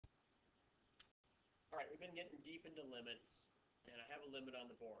Alright, we've been getting deep into limits, and I have a limit on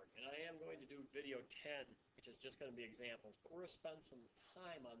the board. And I am going to do video 10, which is just going to be examples. But we're going to spend some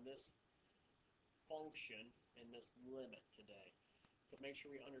time on this function and this limit today to make sure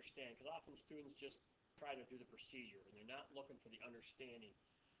we understand. Because often students just try to do the procedure, and they're not looking for the understanding.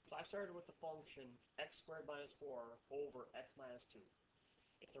 So I started with the function x squared minus 4 over x minus 2.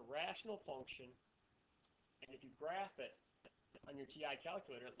 It's a rational function, and if you graph it on your TI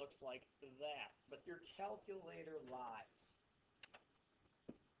calculator, it looks like that. But your calculator lies.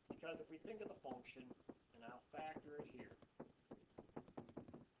 Because if we think of the function, and I'll factor it here,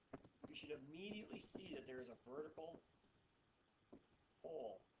 you should immediately see that there is a vertical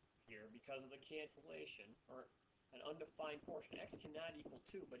hole here because of the cancellation, or an undefined portion. X cannot equal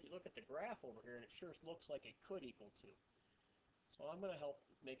 2, but you look at the graph over here, and it sure looks like it could equal 2. So I'm going to help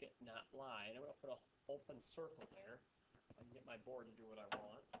make it not lie, and I'm going to put an open circle there. I can get my board to do what I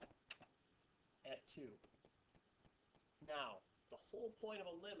want, at 2. Now, the whole point of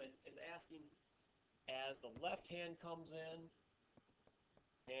a limit is asking, as the left hand comes in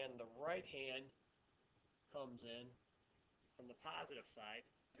and the right hand comes in from the positive side,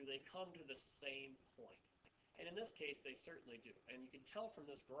 do they come to the same point? And in this case, they certainly do. And you can tell from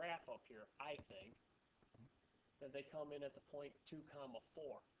this graph up here, I think, that they come in at the point 2, 4.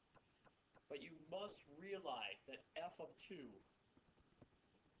 But you must realize that f of 2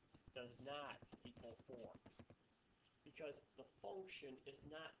 does not equal 4 because the function is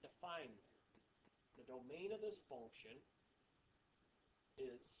not defined there. The domain of this function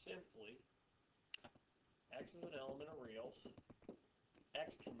is simply x is an element of reals.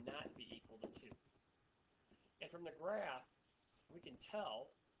 X cannot be equal to 2. And from the graph, we can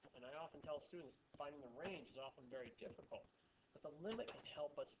tell, and I often tell students, finding the range is often very difficult. But the limit can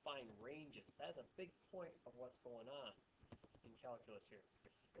help us find ranges. That is a big point of what's going on in calculus here.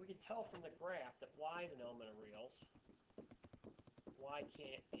 We can tell from the graph that y is an element of reals. Y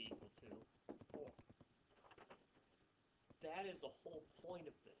can't be equal to 4. That is the whole point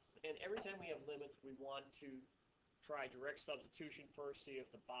of this. And every time we have limits, we want to try direct substitution first, see if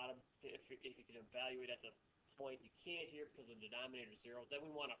the bottom, if you can evaluate at the point you can't here because the denominator is 0. Then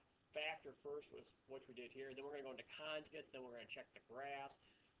we want to factor first, which we did here. Then we're going to go into conjugates. Then we're going to check the graphs.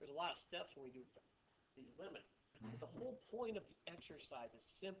 There's a lot of steps when we do these limits. But the whole point of the exercise is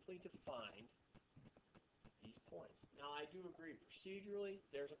simply to find these points. Now, I do agree, procedurally,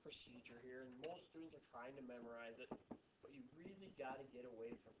 there's a procedure here, and most students are trying to memorize it, but you really got to get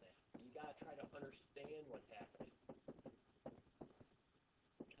away from that. You got to try to understand what's happening.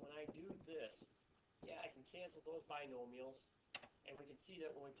 When I do this, yeah, I can cancel those binomials. And we can see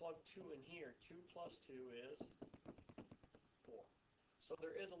that when we plug 2 in here, 2 plus 2 is 4. So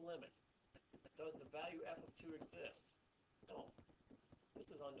there is a limit. Does the value f of 2 exist? No. This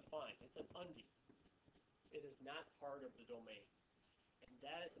is undefined. It's an undie. It is not part of the domain. And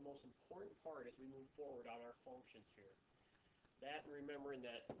that is the most important part as we move forward on our functions here. That and remembering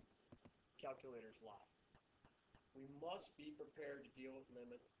that calculators lie. We must be prepared to deal with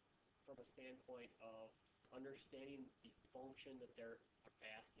limits from a standpoint of understanding the function that they're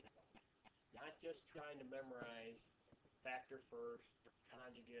asking about. Not just trying to memorize factor first,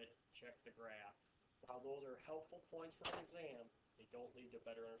 conjugate, check the graph. While those are helpful points for an exam, they don't lead to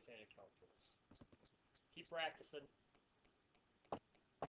better understanding of calculus. Keep practicing.